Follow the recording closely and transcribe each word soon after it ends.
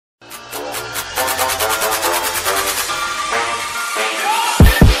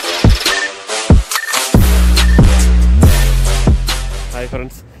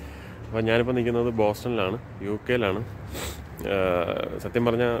Friends, അപ്പോൾ ഞാനിപ്പോൾ നിൽക്കുന്നത് ബോസ്റ്റണിലാണ്, UK-ലാണ്. സത്യം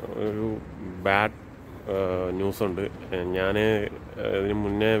പറഞ്ഞാൽ ഒരു ബാഡ് ന്യൂസുണ്ട്. ഞാൻ ഇതിന്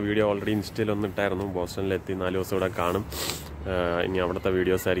മുന്നേ വീഡിയോ ഓൾറെഡി ഇൻസ്റ്റയിൽ ഇട്ടായിരുന്നു. ബോസ്റ്റണിലെത്തി 4 ദിവസം ഇവിടെ കാണും, ഇനി അവിടുത്തെ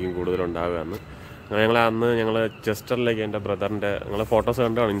വീഡിയോസ് ആയിരിക്കും കൂടുതലുണ്ടാവുക എന്ന്. ഞങ്ങൾ ചെസ്റ്ററിലേക്ക് എൻ്റെ ബ്രദറിൻ്റെ, ഞങ്ങൾ ഫോട്ടോസ്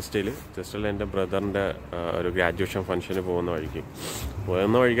കണ്ടാണ് ഇൻസ്റ്റയിൽ. ചെസ്റ്ററിൽ എൻ്റെ ബ്രദറിൻ്റെ ഒരു ഗ്രാജുവേഷൻ ഫംഗ്ഷന് പോകുന്ന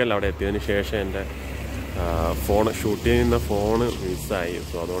വഴിക്കല്ല, അവിടെ എത്തിയതിന് ശേഷം എൻ്റെ ഷൂട്ട് ചെയ്യുന്ന ഫോണ് മിസ്സായി.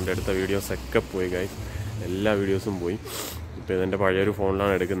 സോ അതുകൊണ്ട് എടുത്ത വീഡിയോസൊക്കെ പോയി ഗൈസ്, എല്ലാ വീഡിയോസും പോയി. ഇപ്പോൾ ഇതെൻ്റെ പഴയൊരു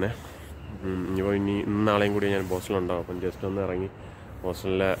ഫോണിലാണ് എടുക്കുന്നത്. ഇനിയിപ്പോൾ ഇന്നാളെയും കൂടി ഞാൻ ബോസ്റ്റണിലുണ്ടാവും. അപ്പം ജസ്റ്റ് ഒന്ന് ഇറങ്ങി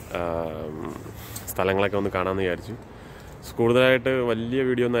ബോസ്റ്റണിലെ സ്ഥലങ്ങളൊക്കെ ഒന്ന് കാണാമെന്ന് വിചാരിച്ചു. കൂടുതലായിട്ട് വലിയ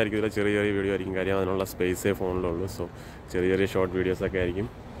വീഡിയോ ഒന്നും ആയിരിക്കും, ഇതിൽ ചെറിയ ചെറിയ വീഡിയോ ആയിരിക്കും. കാര്യം അതിനുള്ള സ്പേസേ ഫോണിലുള്ളൂ. സോ ചെറിയ ഷോർട്ട് വീഡിയോസൊക്കെ ആയിരിക്കും.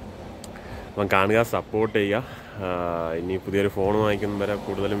 അപ്പം കാണുക, സപ്പോർട്ട് ചെയ്യുക. ഇനി പുതിയൊരു ഫോൺ വാങ്ങിക്കുന്ന വരെ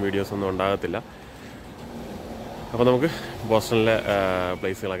കൂടുതലും വീഡിയോസൊന്നും ഉണ്ടാകത്തില്ല. അപ്പോൾ നമുക്ക് ബോസ്റ്റണിലെ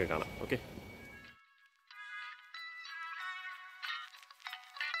പ്ലേസുകളൊക്കെ കാണാം. ഓക്കെ,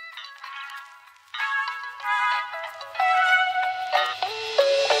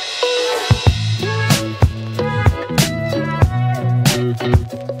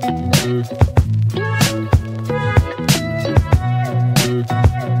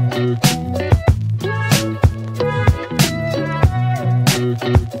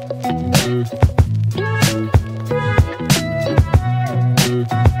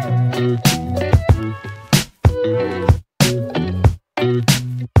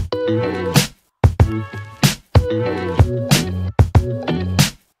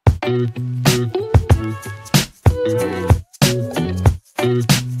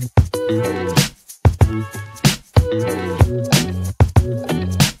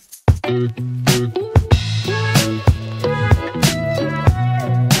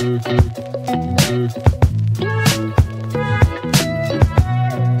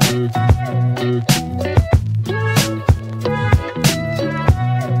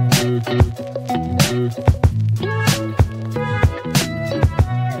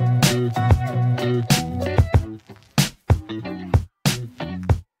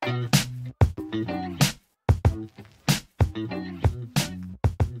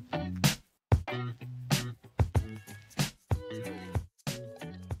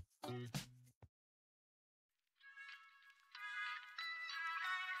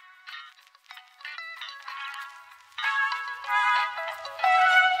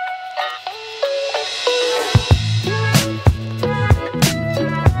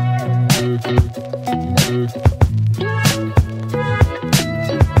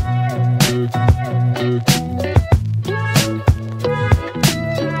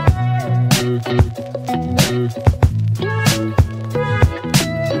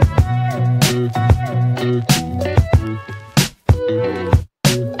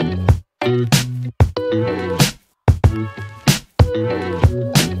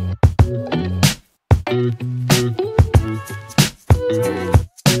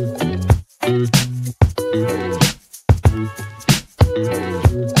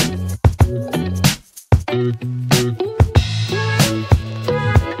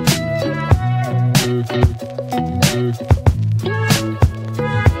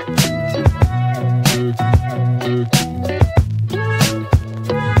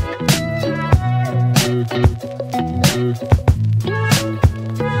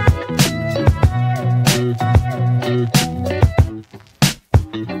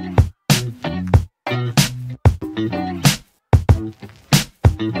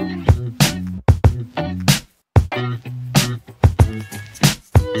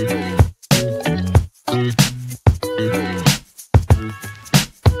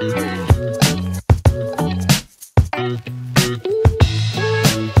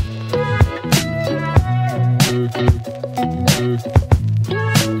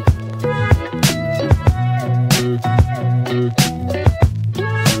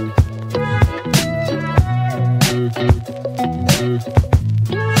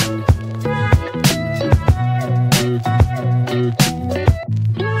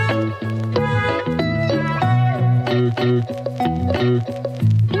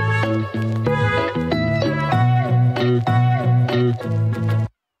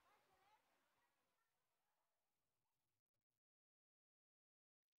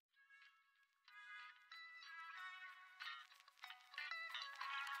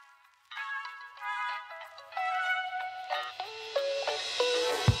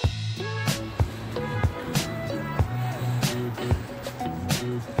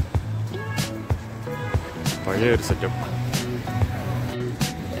 പഴയൊരു സെറ്റപ്പ്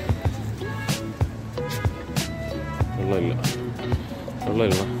വെള്ളമില്ല.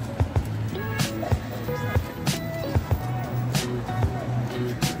 വെള്ളമില്ല.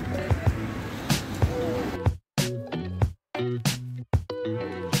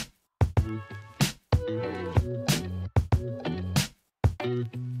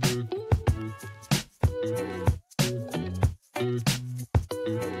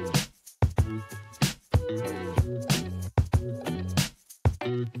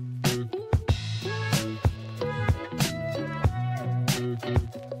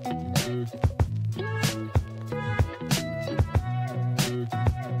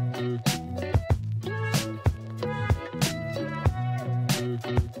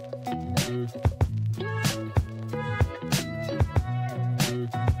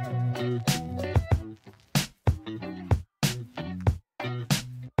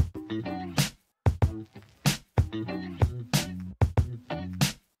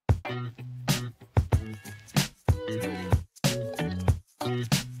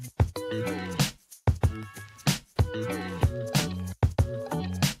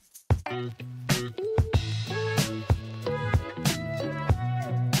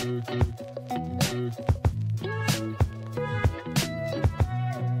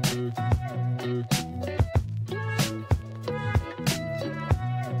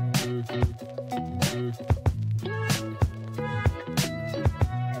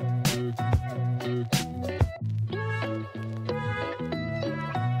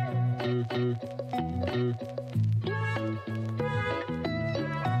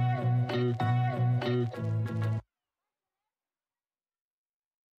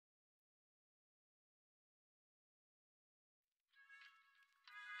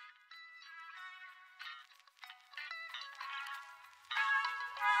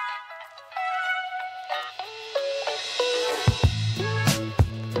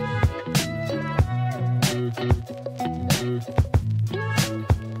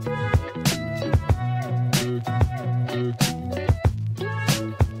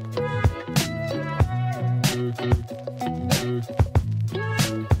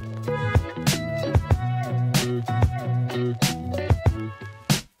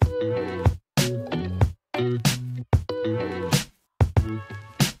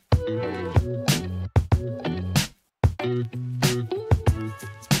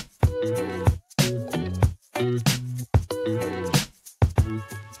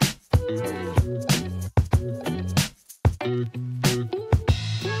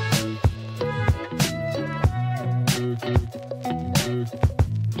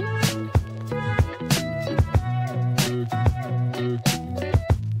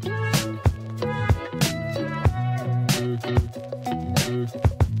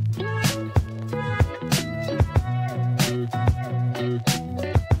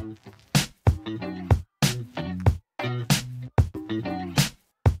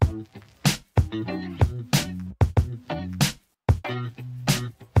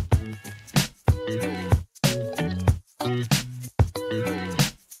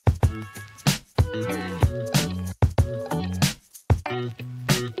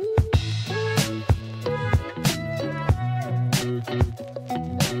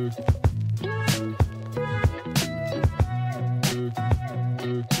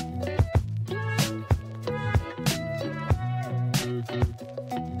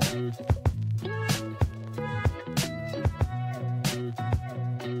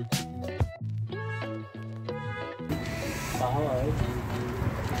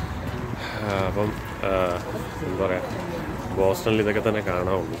 അപ്പം എന്താ പറയുക, ബോസ്റ്റണിൽ ഇതൊക്കെ തന്നെ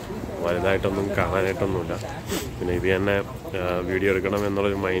കാണാവുള്ളൂ, വലുതായിട്ടൊന്നും കാണാനായിട്ടൊന്നുമില്ല. പിന്നെ ഇത് തന്നെ വീഡിയോ എടുക്കണം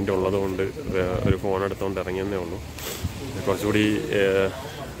എന്നുള്ളൊരു മൈൻഡ് ഉള്ളതുകൊണ്ട് ഒരു ഫോൺ എടുത്തുകൊണ്ട് ഇറങ്ങിയെന്നേ ഉള്ളൂ. കുറച്ചുകൂടി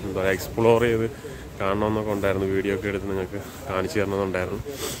എന്താ പറയുക, എക്സ്പ്ലോർ ചെയ്ത് കാണണമെന്നൊക്കെ ഉണ്ടായിരുന്നു, വീഡിയോ ഒക്കെ എടുത്ത് നിങ്ങൾക്ക് കാണിച്ചു തരണമെന്നുണ്ടായിരുന്നു.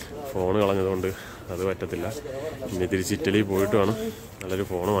 ഫോൺ കളഞ്ഞതുകൊണ്ട് അത് പറ്റത്തില്ല. ഇനി തിരിച്ച് ഇറ്റലി പോയിട്ട് വേണം നല്ലൊരു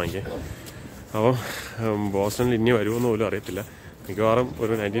ഫോൺ വാങ്ങിക്കാൻ. അപ്പോൾ ബോസ്റ്റണിൽ ഇനി വരുമെന്ന് പോലും അറിയത്തില്ല. മിക്കവാറും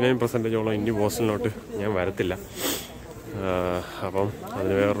ഒരു 99% ഇനി ബോസ്റ്റണിലോട്ട് ഞാൻ വരത്തില്ല. അപ്പം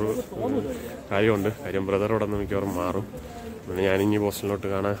അതിന് വേറൊരു കാര്യമുണ്ട്. കാര്യം ബ്രദറോടെ ഒന്ന് മിക്കവാറും മാറും. പിന്നെ ഞാനിനി ബോസ്റ്റണിലോട്ട്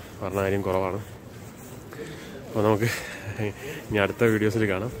പറഞ്ഞ കാര്യം കുറവാണ്. അപ്പോൾ നമുക്ക് ഇനി അടുത്ത വീഡിയോസിൽ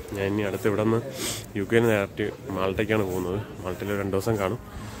കാണാം. ഞാൻ ഇനി അടുത്ത് ഇവിടെ നിന്ന് UK നേരിട്ട് മാൾട്ടയ്ക്കാണ് പോകുന്നത്. മാൾട്ടയിൽ 2 ദിവസം കാണും.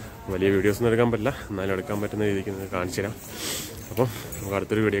 വലിയ വീഡിയോസൊന്നും എടുക്കാൻ പറ്റില്ല, എന്നാലും എടുക്കാൻ പറ്റുന്ന രീതിക്ക് നിങ്ങൾക്ക് കാണിച്ചു തരാം. അപ്പം നമുക്ക്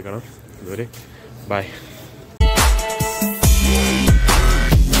അടുത്തൊരു വീഡിയോ കാണാം. അതുവരെ ബൈ.